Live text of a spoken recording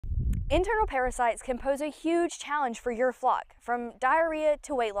Internal parasites can pose a huge challenge for your flock, from diarrhea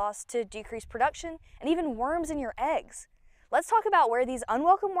to weight loss to decreased production and even worms in your eggs. Let's talk about where these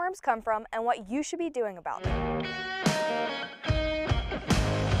unwelcome worms come from and what you should be doing about them.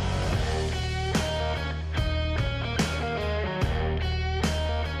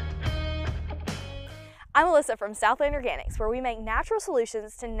 I'm Alyssa from Southland Organics, where we make natural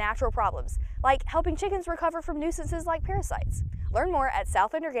solutions to natural problems, like helping chickens recover from nuisances like parasites. Learn more at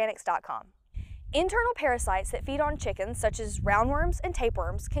southlandorganics.com. Internal parasites that feed on chickens, such as roundworms and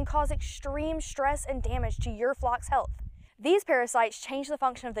tapeworms, can cause extreme stress and damage to your flock's health. These parasites change the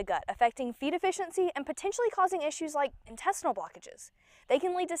function of the gut, affecting feed efficiency and potentially causing issues like intestinal blockages. They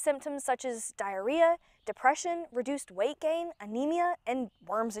can lead to symptoms such as diarrhea, depression, reduced weight gain, anemia, and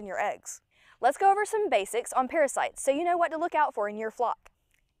worms in your eggs. Let's go over some basics on parasites so you know what to look out for in your flock.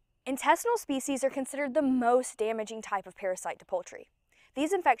 Intestinal species are considered the most damaging type of parasite to poultry.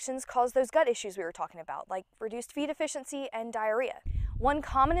 These infections cause those gut issues we were talking about, like reduced feed efficiency and diarrhea. One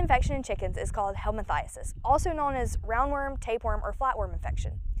common infection in chickens is called helminthiasis, also known as roundworm, tapeworm, or flatworm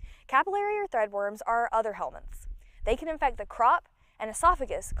infection. Capillary or threadworms are other helminths. They can infect the crop and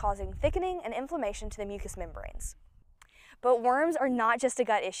esophagus, causing thickening and inflammation to the mucous membranes. But worms are not just a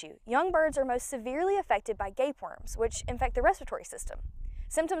gut issue. Young birds are most severely affected by tapeworms, which infect the respiratory system.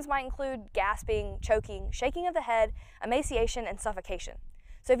 Symptoms might include gasping, choking, shaking of the head, emaciation, and suffocation.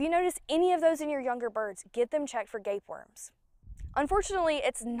 So if you notice any of those in your younger birds, get them checked for tapeworms. Unfortunately,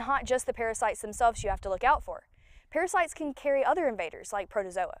 it's not just the parasites themselves you have to look out for. Parasites can carry other invaders like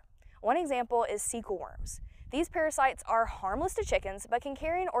protozoa. One example is cecal worms. These parasites are harmless to chickens, but can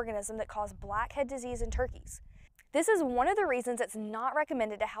carry an organism that causes blackhead disease in turkeys. This is one of the reasons it's not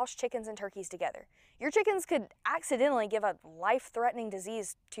recommended to house chickens and turkeys together. Your chickens could accidentally give a life-threatening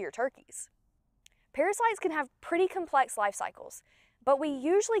disease to your turkeys. Parasites can have pretty complex life cycles, but we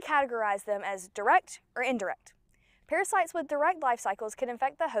usually categorize them as direct or indirect. Parasites with direct life cycles can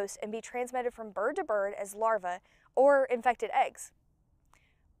infect the host and be transmitted from bird to bird as larvae or infected eggs.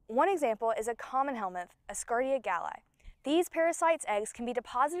 One example is a common helminth, Escardia galli. These parasites' eggs can be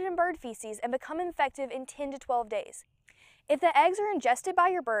deposited in bird feces and become infective in 10 to 12 days. If the eggs are ingested by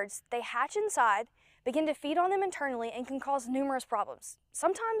your birds, they hatch inside, begin to feed on them internally, and can cause numerous problems,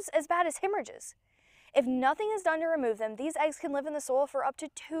 sometimes as bad as hemorrhages. If nothing is done to remove them, these eggs can live in the soil for up to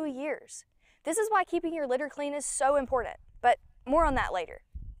 2 years. This is why keeping your litter clean is so important, but more on that later.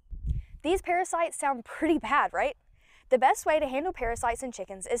 These parasites sound pretty bad, right? The best way to handle parasites in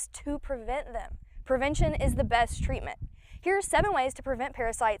chickens is to prevent them. Prevention is the best treatment. Here are 7 ways to prevent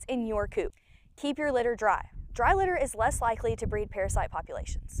parasites in your coop. Keep your litter dry. Dry litter is less likely to breed parasite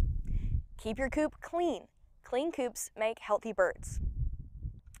populations. Keep your coop clean. Clean coops make healthy birds.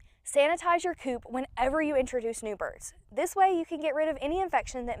 Sanitize your coop whenever you introduce new birds. This way you can get rid of any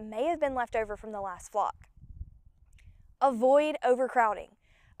infection that may have been left over from the last flock. Avoid overcrowding.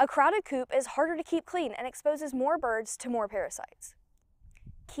 A crowded coop is harder to keep clean and exposes more birds to more parasites.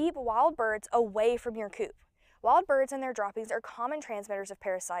 Keep wild birds away from your coop. Wild birds and their droppings are common transmitters of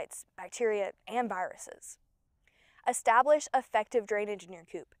parasites, bacteria, and viruses. Establish effective drainage in your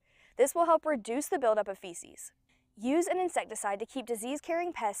coop. This will help reduce the buildup of feces. Use an insecticide to keep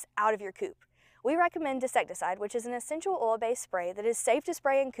disease-carrying pests out of your coop. We recommend Insecticide, which is an essential oil-based spray that is safe to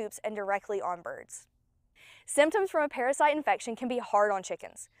spray in coops and directly on birds. Symptoms from a parasite infection can be hard on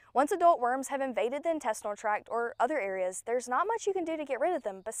chickens. Once adult worms have invaded the intestinal tract or other areas, there's not much you can do to get rid of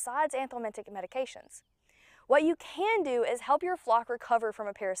them besides anthelmintic medications. What you can do is help your flock recover from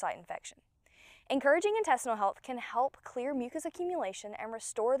a parasite infection. Encouraging intestinal health can help clear mucus accumulation and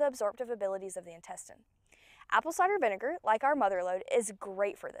restore the absorptive abilities of the intestine. Apple cider vinegar, like our motherlode, is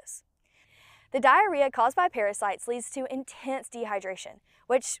great for this. The diarrhea caused by parasites leads to intense dehydration,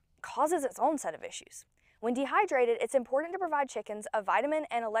 which causes its own set of issues. When dehydrated, it's important to provide chickens a vitamin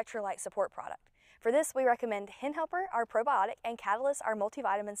and electrolyte support product. For this, we recommend Hen Helper, our probiotic, and Catalyst, our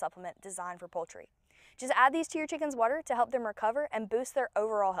multivitamin supplement designed for poultry. Just add these to your chickens' water to help them recover and boost their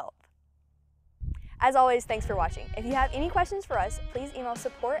overall health. As always, thanks for watching. If you have any questions for us, please email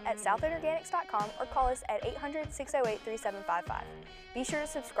support@southlandorganics.com or call us at 800-608-3755. Be sure to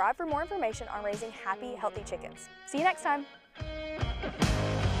subscribe for more information on raising happy, healthy chickens. See you next time.